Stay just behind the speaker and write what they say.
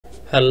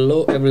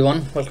Hello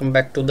everyone, welcome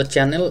back to the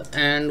channel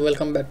and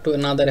welcome back to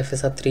another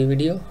FSR3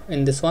 video.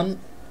 In this one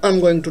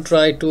I'm going to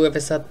try to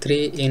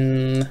FSR3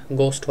 in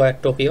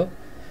Ghostwire Tokyo.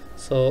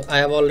 So I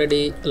have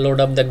already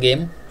loaded up the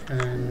game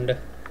and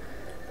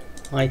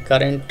my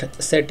current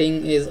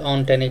setting is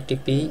on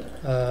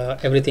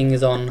 1080p. Everything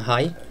is on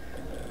high.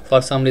 For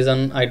some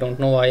reason I don't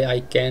know why I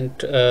can't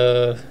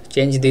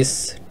change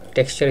this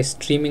texture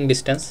streaming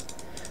distance.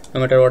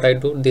 No matter what I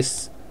do,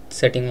 this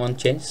setting won't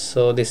change.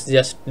 So this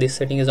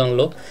setting is on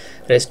low,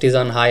 rest is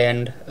on high,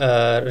 and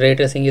ray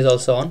tracing is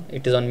also on.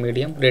 It is on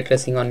medium, ray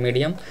tracing on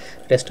medium,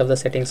 rest of the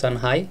settings on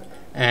high,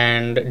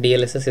 and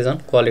DLSS is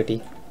on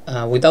quality.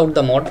 Without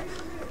the mod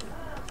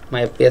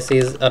my FPS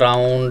is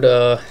around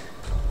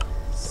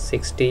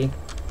 60,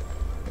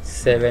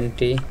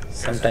 70,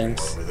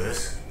 sometimes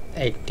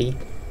 80.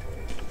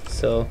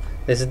 So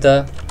this is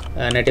the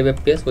native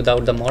FPS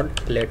without the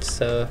mod. Let's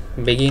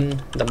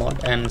begin the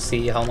mod and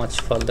see how much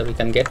further we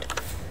can get.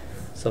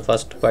 So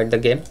first quit the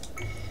game.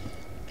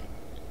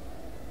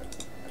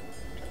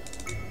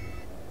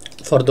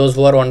 For those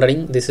who are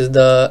wondering, this is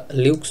the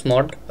LUKEZ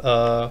mod,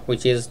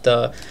 which is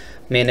the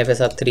main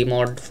FSR3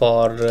 mod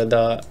for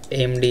the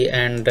AMD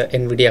and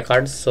nvidia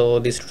cards. So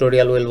this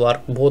tutorial will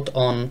work both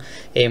on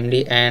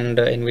AMD and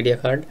nvidia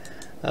card.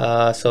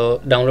 So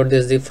download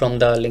this zip from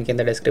the link in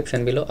the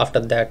description below. After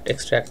that,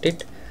 extract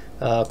it,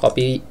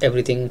 copy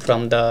everything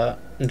from the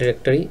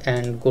directory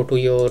and go to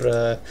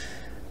your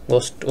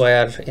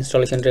Ghostwire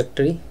installation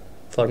directory.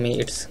 For me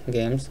it's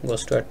games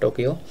Ghostwire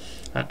Tokyo,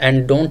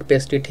 and don't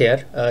paste it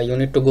here. You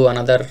need to go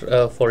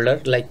another folder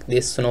like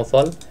this,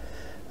 snowfall,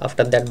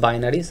 after that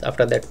binaries,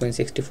 after that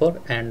Win64,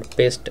 and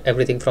paste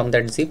everything from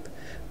that zip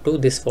to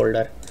this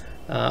folder.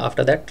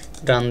 After that,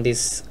 run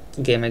this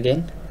game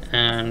again,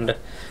 and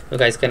you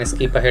guys can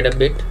skip ahead a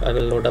bit. I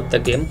will load up the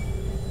game.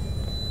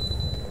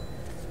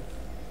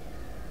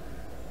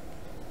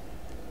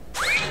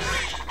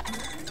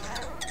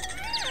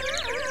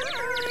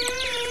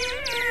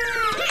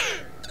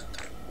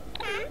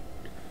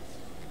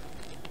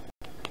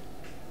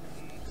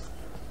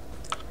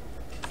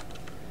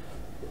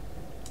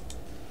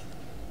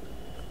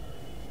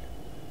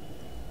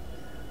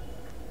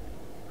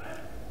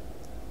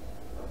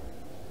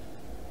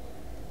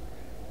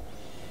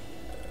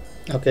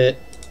 Okay,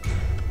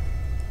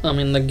 I'm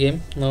in the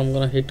game now. I'm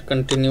gonna hit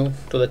continue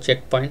to the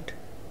checkpoint,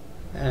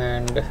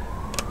 and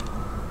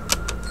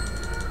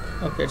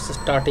okay, it's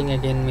starting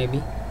again.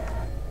 Maybe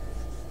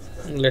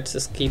let's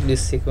skip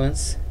this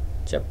sequence.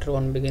 Chapter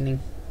 1 beginning.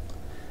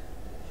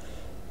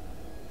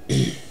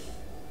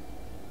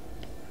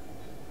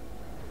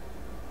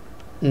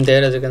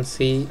 There, as you can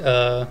see,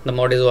 the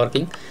mod is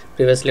working.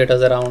 Previously it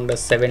was around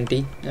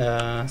 70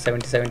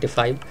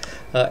 75.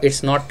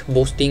 It's not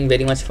boosting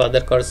very much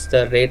further because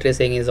the ray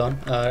tracing is on.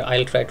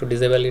 I'll try to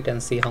disable it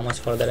and see how much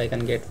further I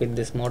can get with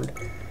this mod.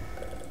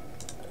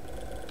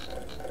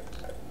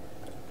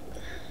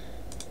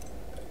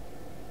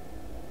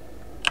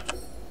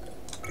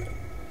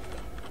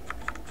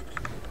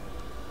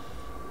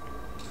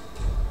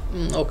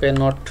 Okay,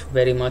 not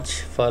very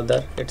much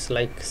further. It's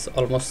like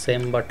almost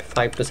same, but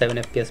 5 to 7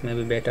 FPS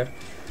maybe better.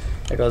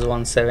 It was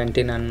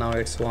 117 and now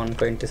it's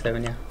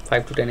 127. Yeah,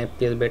 5 to 10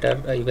 FPS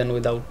better, even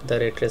without the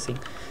ray tracing.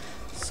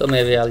 So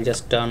maybe I'll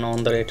just turn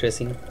on the ray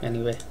tracing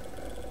anyway.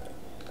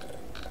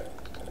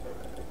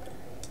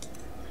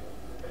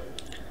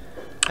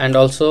 And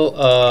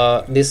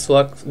also this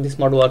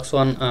mod works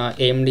on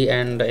AMD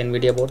and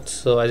nvidia boards.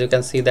 So as you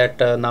can see that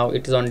now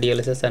it is on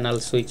DLSS, and I'll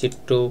switch it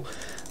to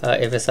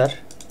FSR.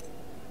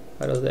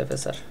 Where was the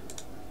FSR?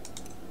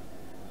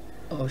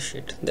 Oh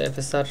shit, the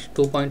FSR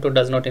 2.2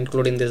 does not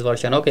include in this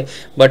version. Okay,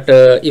 but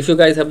if you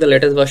guys have the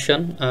latest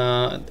version,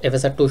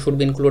 FSR 2 should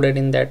be included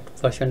in that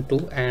version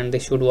too, and they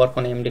should work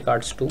on AMD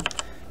cards too.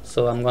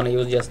 So I'm gonna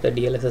use just the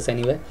DLSS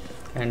anyway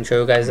and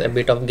show you guys a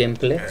bit of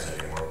gameplay.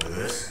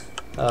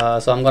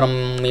 So I'm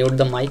gonna mute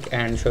the mic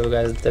and show you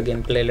guys the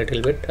gameplay a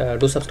little bit.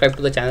 Do subscribe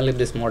to the channel if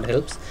this mod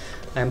helps.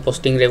 I'm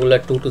posting regular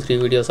 2 to 3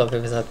 videos of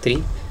FSR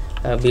 3.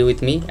 Be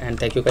with me, and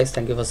thank you guys.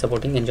 Thank you for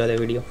supporting. Enjoy the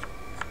video.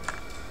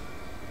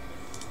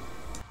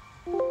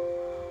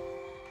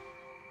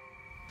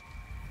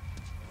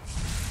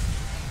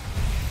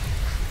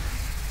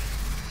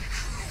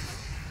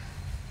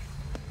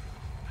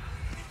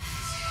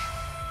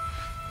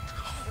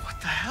 What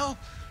the hell?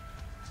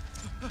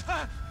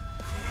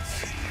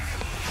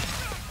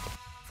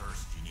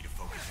 First, you need to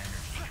focus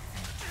energy in your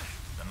fingertip,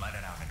 then let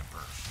it out in a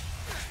burst.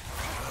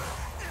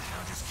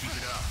 Now just keep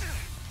it up.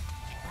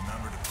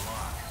 Remember to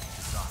block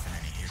to soften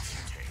any hits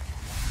you take.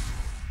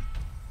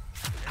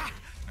 Hey,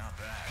 not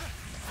bad.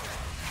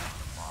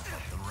 Mop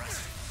up the rest.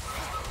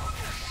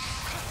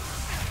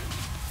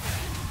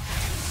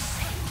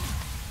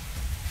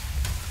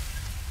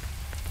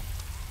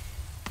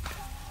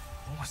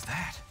 What was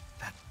that?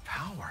 That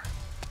power?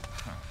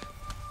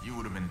 You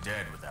would have been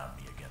dead without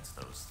me against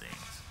those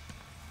things.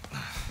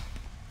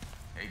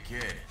 Hey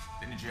kid,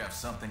 didn't you have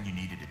something you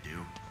needed to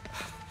do?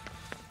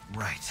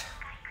 Right.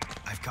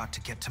 I've got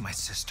to get to my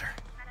sister.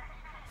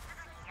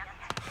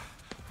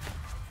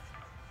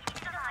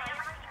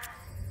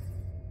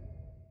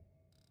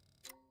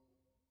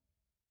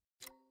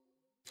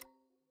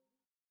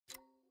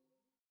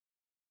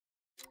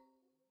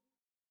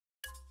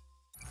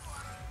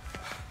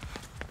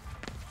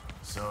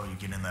 So, you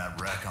get in that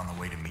wreck on the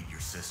way to meet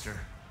your sister?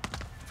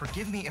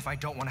 Forgive me if I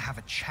don't want to have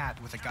a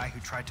chat with a guy who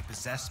tried to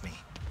possess me.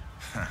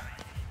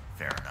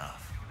 Fair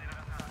enough.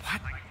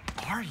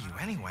 What are you,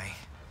 anyway?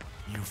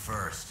 You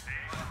first,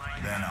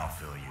 then I'll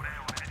fill you in.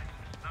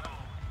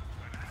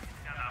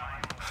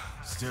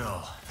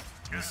 Still,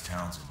 this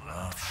town's in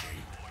rough shape.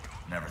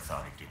 Never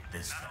thought it'd get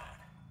this bad.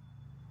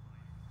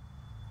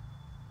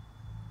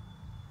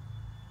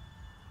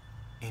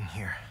 In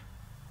here.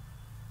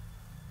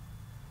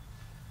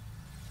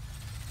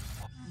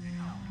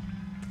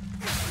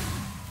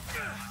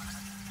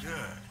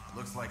 Good.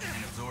 Looks like you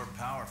can absorb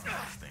power from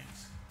those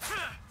things.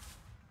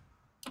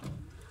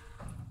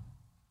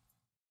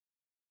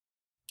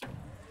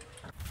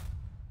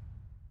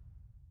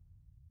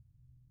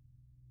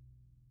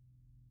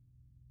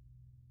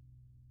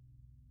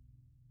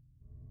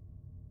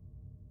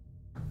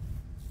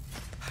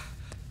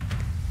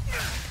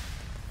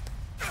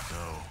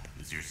 So,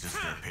 is your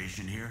sister a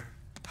patient here?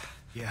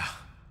 Yeah.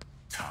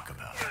 Talk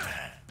about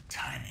bad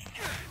timing.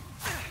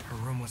 Her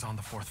room was on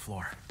the 4th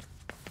floor.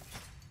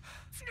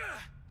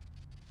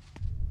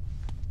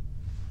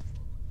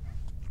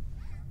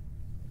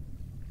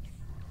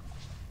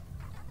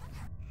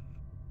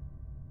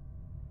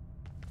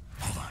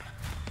 Hold on.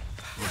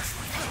 Looks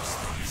like those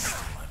things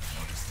still haven't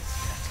noticed us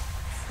yet.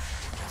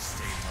 Just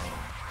stay low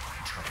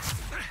and try to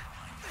stay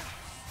behind them.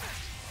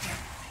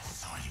 They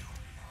saw you.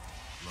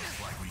 Looks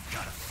like we've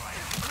got to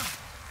fight.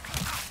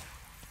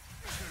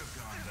 Could have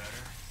gone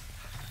better,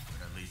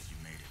 but at least you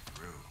made it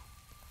through.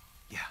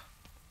 Yeah.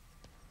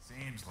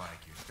 Seems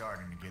like you're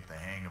starting to get the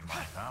hang of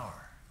my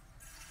power.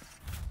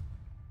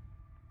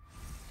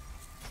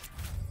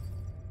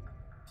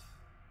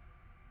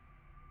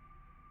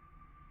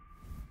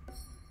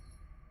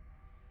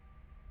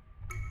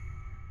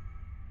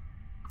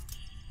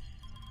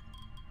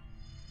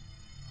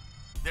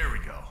 There we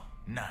go.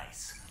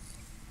 Nice.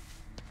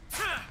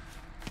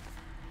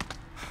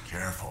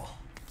 Careful.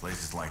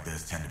 Places like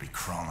this tend to be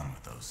crawling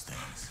with those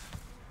things.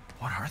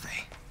 What are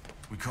they?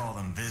 We call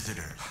them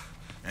visitors.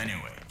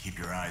 Anyway, keep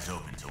your eyes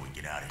open till we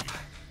get out of here.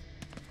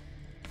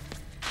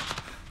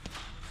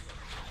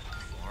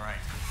 Alright,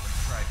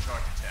 let's try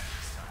charge attack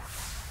this time.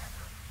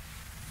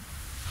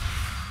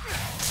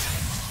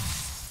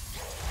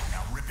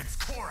 Now rip its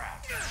core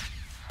out! Good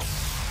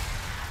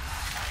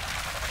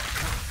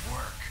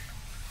work.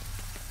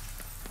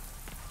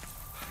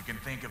 You can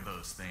think of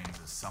those things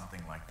as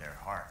something like their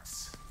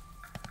hearts.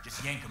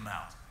 Just yank them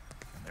out,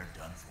 and they're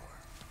done for.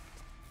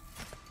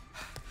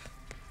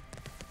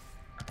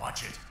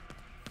 Watch it.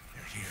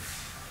 They're here.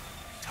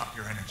 Top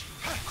your energy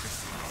with the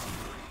crystal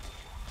receiver.